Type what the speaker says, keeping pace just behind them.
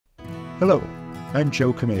Hello, I'm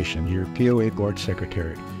Joe Kamation, your POA Board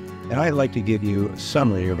Secretary, and I'd like to give you a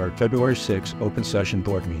summary of our February 6 open session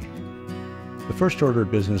board meeting. The first order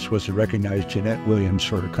of business was to recognize Jeanette Williams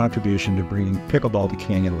for her contribution to bringing pickleball to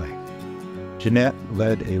Canyon Lake. Jeanette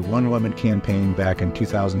led a one-woman campaign back in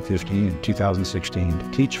 2015 and 2016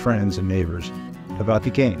 to teach friends and neighbors about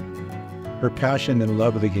the game. Her passion and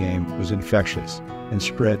love of the game was infectious and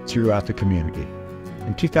spread throughout the community.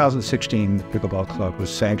 In 2016, the Pickleball Club was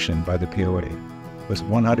sanctioned by the POA with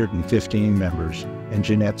 115 members, and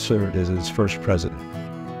Jeanette served as its first president.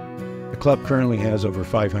 The club currently has over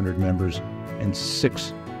 500 members and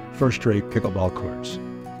 6 first-rate pickleball courts.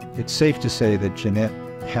 It's safe to say that Jeanette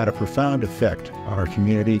had a profound effect on our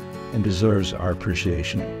community and deserves our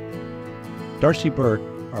appreciation. Darcy Burke,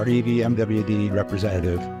 our EVMWD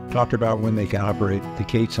representative, talked about when they can operate the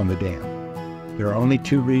gates on the dam. There are only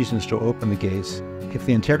 2 reasons to open the gates. If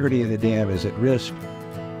the integrity of the dam is at risk,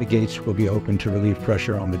 the gates will be open to relieve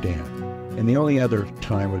pressure on the dam. And the only other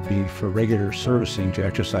time would be for regular servicing to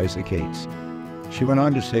exercise the gates. She went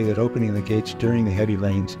on to say that opening the gates during the heavy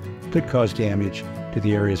rains could cause damage to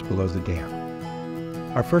the areas below the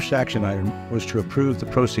dam. Our first action item was to approve the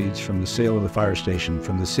proceeds from the sale of the fire station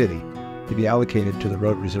from the city to be allocated to the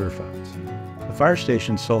road reserve funds. The fire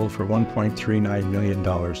station sold for $1.39 million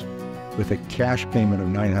with a cash payment of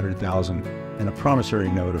 $900,000 and a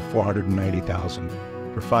promissory note of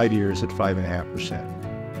 $490,000 for 5 years at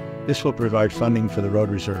 5.5%. This will provide funding for the road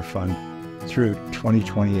reserve fund through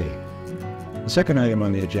 2028. The second item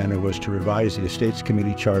on the agenda was to revise the Estates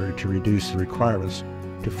Committee charter to reduce the requirements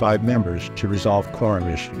to 5 members to resolve quorum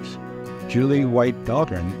issues. Julie White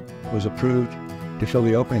Dahlgren was approved to fill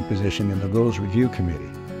the opening position in the Rules Review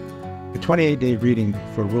Committee. The 28-day reading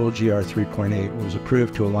for Rule GR 3.8 was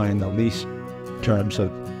approved to align the lease terms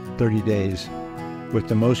of 30 days with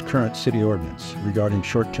the most current city ordinance regarding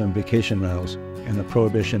short-term vacation rentals and the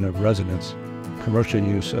prohibition of residents' commercial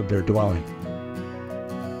use of their dwelling.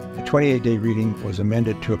 The 28-day reading was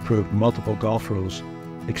amended to approve multiple golf rules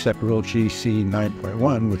except Rule GC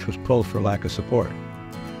 9.1, which was pulled for lack of support.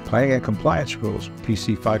 Planning and Compliance Rules,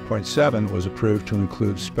 PC 5.7, was approved to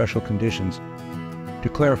include special conditions to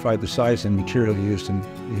clarify the size and material used in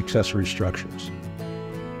the accessory structures.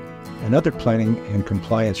 Another Planning and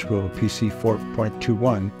Compliance Rule, PC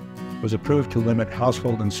 4.21, was approved to limit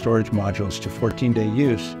household and storage modules to 14-day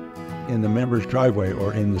use in the member's driveway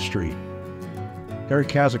or in the street. Eric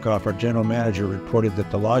Kazikoff, our general manager, reported that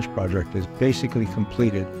the lodge project is basically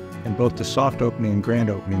completed and both the soft opening and grand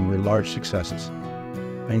opening were large successes.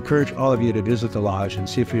 I encourage all of you to visit the lodge and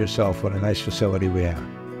see for yourself what a nice facility we have.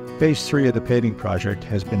 Phase 3 of the paving project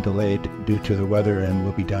has been delayed due to the weather and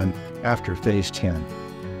will be done after Phase 10.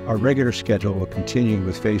 Our regular schedule will continue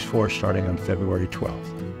with Phase 4 starting on February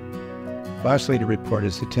 12th. Lastly to report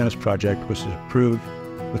is the tennis project was approved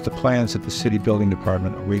with the plans at the City Building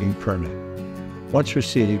Department awaiting permit. Once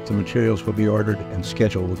received, the materials will be ordered and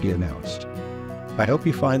schedule will be announced. I hope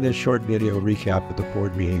you find this short video recap of the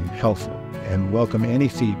board meeting helpful and welcome any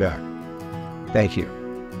feedback. Thank you.